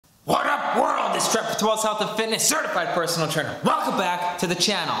it's Trevor with Well's Health and Fitness, certified personal trainer. Welcome back to the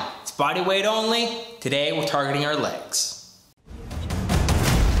channel. It's body weight only. Today we're targeting our legs.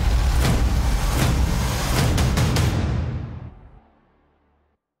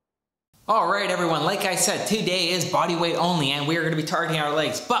 Alright everyone, like I said, today is body weight only and we are going to be targeting our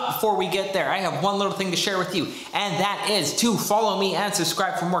legs. But before we get there, I have one little thing to share with you, and that is to follow me and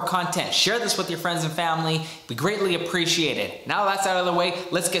subscribe for more content. Share this with your friends and family. It'd be greatly appreciated. Now that's out of the way,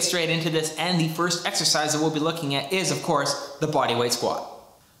 let's get straight into this, and the first exercise that we'll be looking at is, of course, the body weight squat.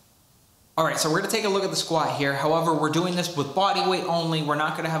 Alright, so we're going to take a look at the squat here. However, we're doing this with body weight only. We're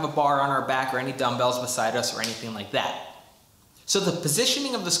not going to have a bar on our back or any dumbbells beside us or anything like that. So the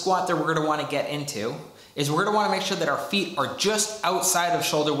positioning of the squat that we're going to want to get into is we're going to want to make sure that our feet are just outside of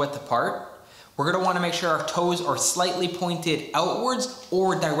shoulder width apart. We're going to want to make sure our toes are slightly pointed outwards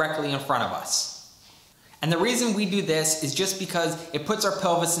or directly in front of us. And the reason we do this is just because it puts our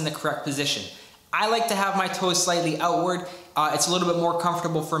pelvis in the correct position. I like to have my toes slightly outward. It's a little bit more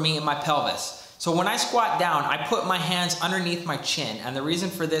comfortable for me in my pelvis. So when I squat down, I put my hands underneath my chin. And the reason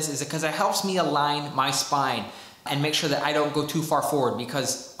for this is because it helps me align my spine and make sure that I don't go too far forward,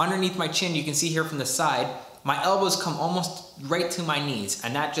 because underneath my chin, you can see here from the side, my elbows come almost right to my knees,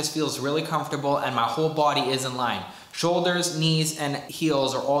 and that just feels really comfortable and my whole body is in line. Shoulders, knees, and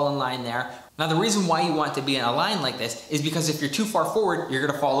heels are all in line there. Now the reason why you want to be in a line like this is because if you're too far forward, you're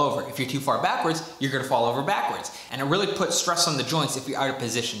gonna fall over. If you're too far backwards, you're gonna fall over backwards. And it really puts stress on the joints if you're out of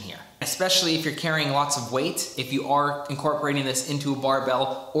position here. Especially if you're carrying lots of weight, if you are incorporating this into a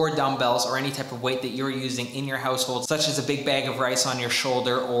barbell or dumbbells or any type of weight that you're using in your household, such as a big bag of rice on your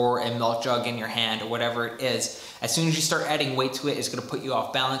shoulder or a milk jug in your hand or whatever it is, as soon as you start adding weight to it, it's gonna put you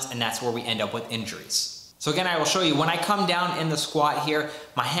off balance, and that's where we end up with injuries. So again, I will show you, when I come down in the squat here,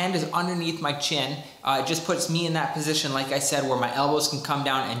 my hand is underneath my chin. It just puts me in that position, like I said, where my elbows can come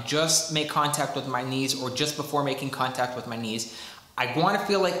down and just make contact with my knees, or just before making contact with my knees. I want to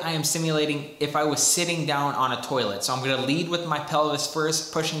feel like I am simulating if I was sitting down on a toilet. So I'm going to lead with my pelvis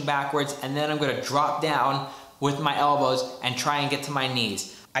first, pushing backwards, and then I'm going to drop down with my elbows and try and get to my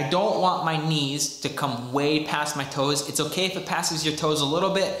knees. I don't want my knees to come way past my toes. It's okay if it passes your toes a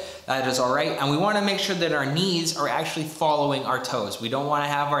little bit, that is all right. And we want to make sure that our knees are actually following our toes. We don't want to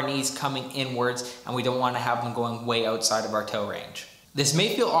have our knees coming inwards, and we don't want to have them going way outside of our toe range. This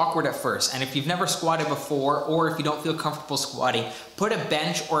may feel awkward at first, and if you've never squatted before, or if you don't feel comfortable squatting, put a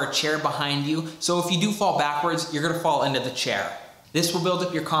bench or a chair behind you, so if you do fall backwards, you're going to fall into the chair. This will build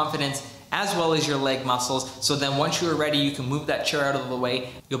up your confidence as well as your leg muscles, so then once you are ready, you can move that chair out of the way.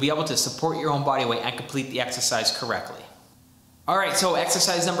 You'll be able to support your own body weight and complete the exercise correctly. Alright, so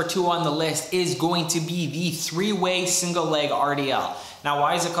exercise number 2 on the list is going to be the 3-way single leg RDL. Now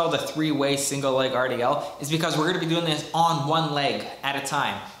why is it called the 3-way single leg RDL? It's because we're going to be doing this on one leg at a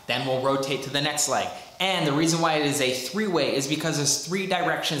time. Then we'll rotate to the next leg. And the reason why it is a 3-way is because there's 3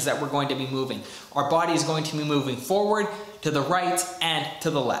 directions that we're going to be moving. Our body is going to be moving forward, to the right, and to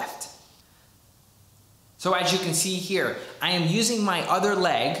the left. So as you can see here, I am using my other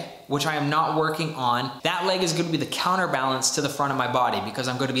leg, which I am not working on. That leg is going to be the counterbalance to the front of my body because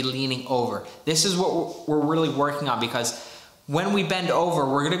I'm going to be leaning over. This is what we're really working on, because when we bend over,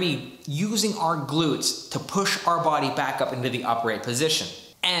 we're going to be using our glutes to push our body back up into the upright position.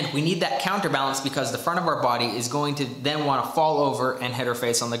 And we need that counterbalance because the front of our body is going to then want to fall over and hit our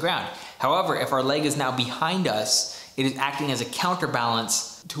face on the ground. However, if our leg is now behind us, it is acting as a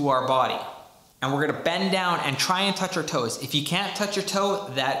counterbalance to our body. And we're gonna bend down and try and touch our toes. If you can't touch your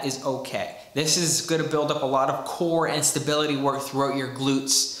toe, that is okay. This is gonna build up a lot of core and stability work throughout your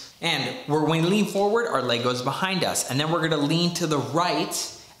glutes. And when we lean forward, our leg goes behind us. And then we're gonna lean to the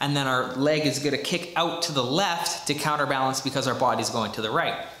right, and then our leg is gonna kick out to the left to counterbalance because our body's going to the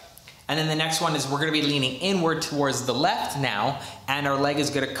right. And then the next one is we're gonna be leaning inward towards the left now, and our leg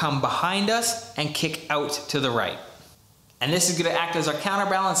is gonna come behind us and kick out to the right. And this is going to act as our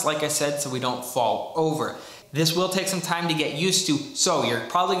counterbalance, like I said, so we don't fall over. This will take some time to get used to, so you're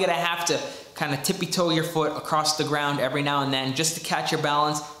probably going to have to kind of tippy-toe your foot across the ground every now and then just to catch your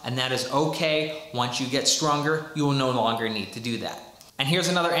balance, and that is okay. Once you get stronger, you will no longer need to do that. And here's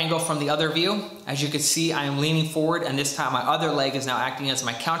another angle from the other view. As you can see, I am leaning forward, and this time my other leg is now acting as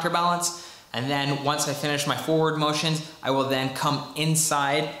my counterbalance. And then once I finish my forward motions, I will then come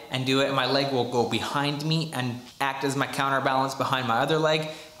inside and do it, and my leg will go behind me and act as my counterbalance behind my other leg.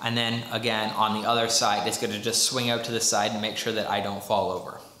 And then again, on the other side, it's gonna just swing out to the side and make sure that I don't fall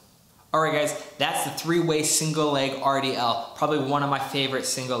over. All right guys, that's the 3-way single leg RDL, probably one of my favorite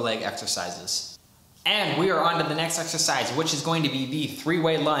single leg exercises. And we are on to the next exercise, which is going to be the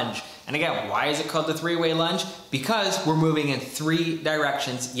 3-way lunge. And again, why is it called the three-way lunge? Because we're moving in 3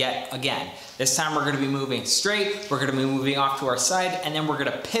 directions yet again. This time we're gonna be moving straight, we're gonna be moving off to our side, and then we're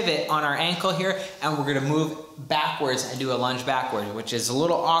gonna pivot on our ankle here, and we're gonna move backwards and do a lunge backwards, which is a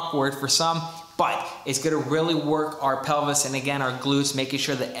little awkward for some, but it's gonna really work our pelvis and again, our glutes, making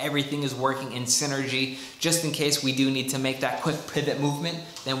sure that everything is working in synergy. Just in case we do need to make that quick pivot movement,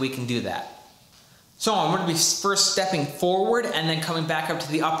 then we can do that. So I'm going to be first stepping forward and then coming back up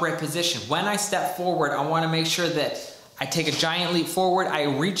to the upright position. When I step forward, I want to make sure that I take a giant leap forward, I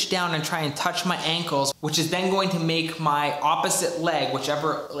reach down and try and touch my ankles, which is then going to make my opposite leg,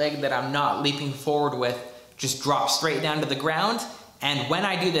 whichever leg that I'm not leaping forward with, just drop straight down to the ground. And when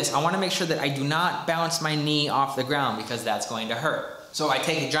I do this, I want to make sure that I do not bounce my knee off the ground because that's going to hurt. So I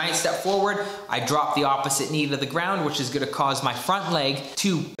take a giant step forward, I drop the opposite knee to the ground, which is going to cause my front leg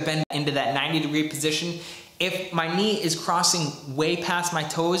to bend into that 90-degree position. If my knee is crossing way past my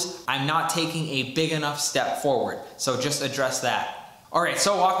toes, I'm not taking a big enough step forward. So just address that. All right,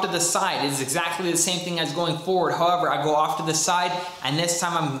 so off to the side is exactly the same thing as going forward. However, I go off to the side, and this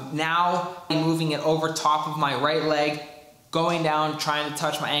time I'm now moving it over top of my right leg, going down, trying to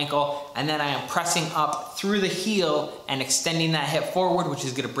touch my ankle, and then I am pressing up through the heel and extending that hip forward, which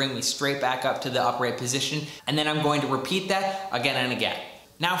is gonna bring me straight back up to the upright position. And then I'm going to repeat that again and again.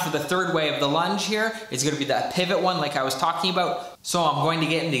 Now for the third way of the lunge here, it's gonna be that pivot one like I was talking about. So I'm going to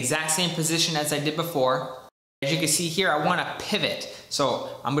get in the exact same position as I did before. As you can see here, I wanna pivot. So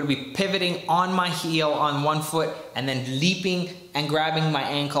I'm gonna be pivoting on my heel on one foot and then leaping and grabbing my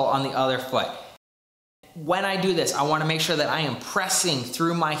ankle on the other foot. When I do this, I want to make sure that I am pressing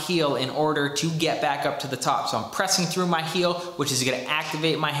through my heel in order to get back up to the top. So I'm pressing through my heel, which is going to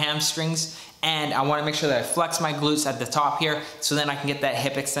activate my hamstrings, and I want to make sure that I flex my glutes at the top here so then I can get that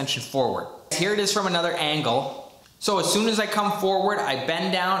hip extension forward. Here it is from another angle. So as soon as I come forward, I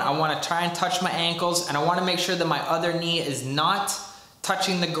bend down, I want to try and touch my ankles, and I want to make sure that my other knee is not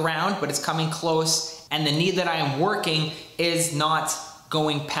touching the ground, but it's coming close, and the knee that I am working is not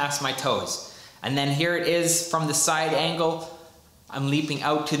going past my toes. And then here it is from the side angle. I'm leaping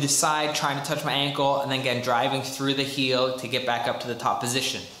out to the side, trying to touch my ankle, and then again driving through the heel to get back up to the top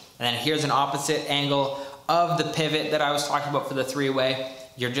position. And then here's an opposite angle of the pivot that I was talking about for the three-way.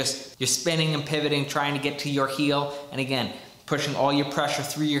 You're spinning and pivoting, trying to get to your heel, and again, pushing all your pressure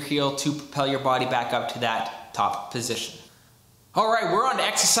through your heel to propel your body back up to that top position. All right, we're on to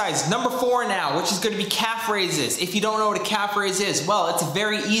exercise number 4 now, which is going to be calf raises. If you don't know what a calf raise is, well, it's a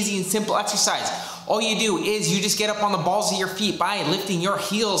very easy and simple exercise. All you do is you just get up on the balls of your feet by lifting your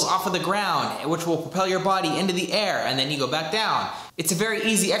heels off of the ground, which will propel your body into the air, and then you go back down. It's a very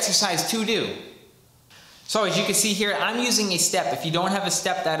easy exercise to do. So as you can see here, I'm using a step. If you don't have a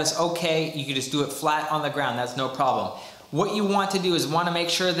step, that is okay. You can just do it flat on the ground. That's no problem. What you want to do is want to make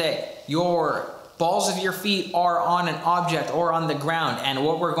sure that your balls of your feet are on an object or on the ground, and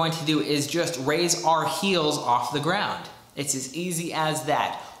what we're going to do is just raise our heels off the ground. It's as easy as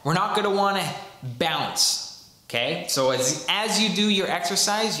that. We're not going to want to bounce, okay? So as you do your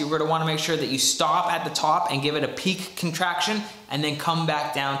exercise, you're going to want to make sure that you stop at the top and give it a peak contraction and then come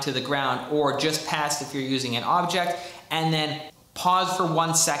back down to the ground, or just past if you're using an object, and then pause for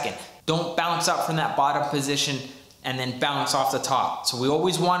 1 second. Don't bounce up from that bottom position and then bounce off the top. So we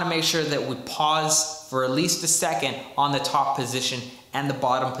always want to make sure that we pause for at least a second on the top position and the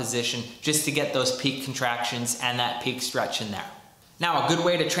bottom position, just to get those peak contractions and that peak stretch in there. Now, a good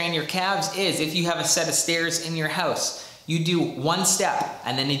way to train your calves is if you have a set of stairs in your house, you do 1 step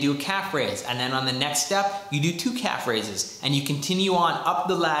and then you do a calf raise, and then on the next step you do 2 calf raises, and you continue on up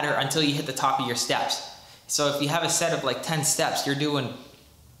the ladder until you hit the top of your steps. So if you have a set of like 10 steps, you're doing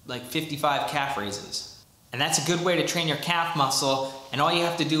like 55 calf raises. And that's a good way to train your calf muscle, and all you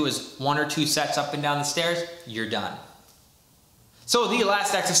have to do is 1 or 2 sets up and down the stairs, you're done. So the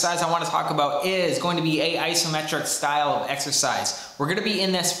last exercise I want to talk about is going to be a isometric style of exercise. We're going to be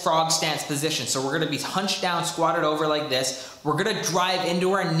in this frog stance position. So we're going to be hunched down, squatted over like this. We're going to drive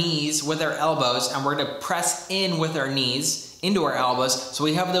into our knees with our elbows, and we're going to press in with our knees into our elbows, so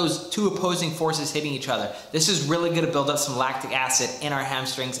we have those 2 opposing forces hitting each other. This is really going to build up some lactic acid in our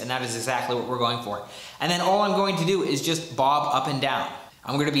hamstrings, and that is exactly what we're going for. And then all I'm going to do is just bob up and down.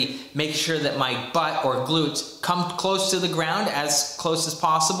 I'm going to be making sure that my butt or glutes come close to the ground, as close as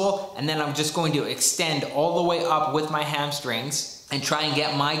possible, and then I'm just going to extend all the way up with my hamstrings and try and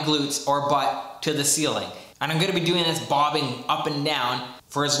get my glutes or butt to the ceiling. And I'm going to be doing this bobbing up and down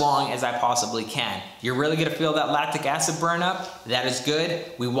for as long as I possibly can. You're really going to feel that lactic acid burn up. That is good.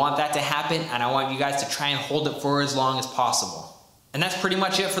 We want that to happen, and I want you guys to try and hold it for as long as possible. And that's pretty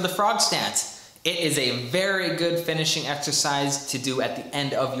much it for the frog stance. It is a very good finishing exercise to do at the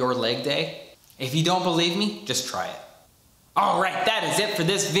end of your leg day. If you don't believe me, just try it. Alright, that is it for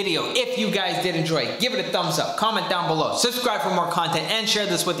this video. If you guys did enjoy it, give it a thumbs up, comment down below, subscribe for more content, and share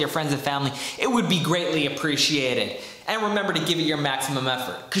this with your friends and family. It would be greatly appreciated. And remember to give it your maximum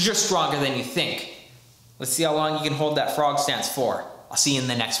effort, because you're stronger than you think. Let's see how long you can hold that frog stance for. I'll see you in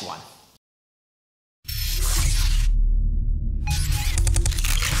the next one.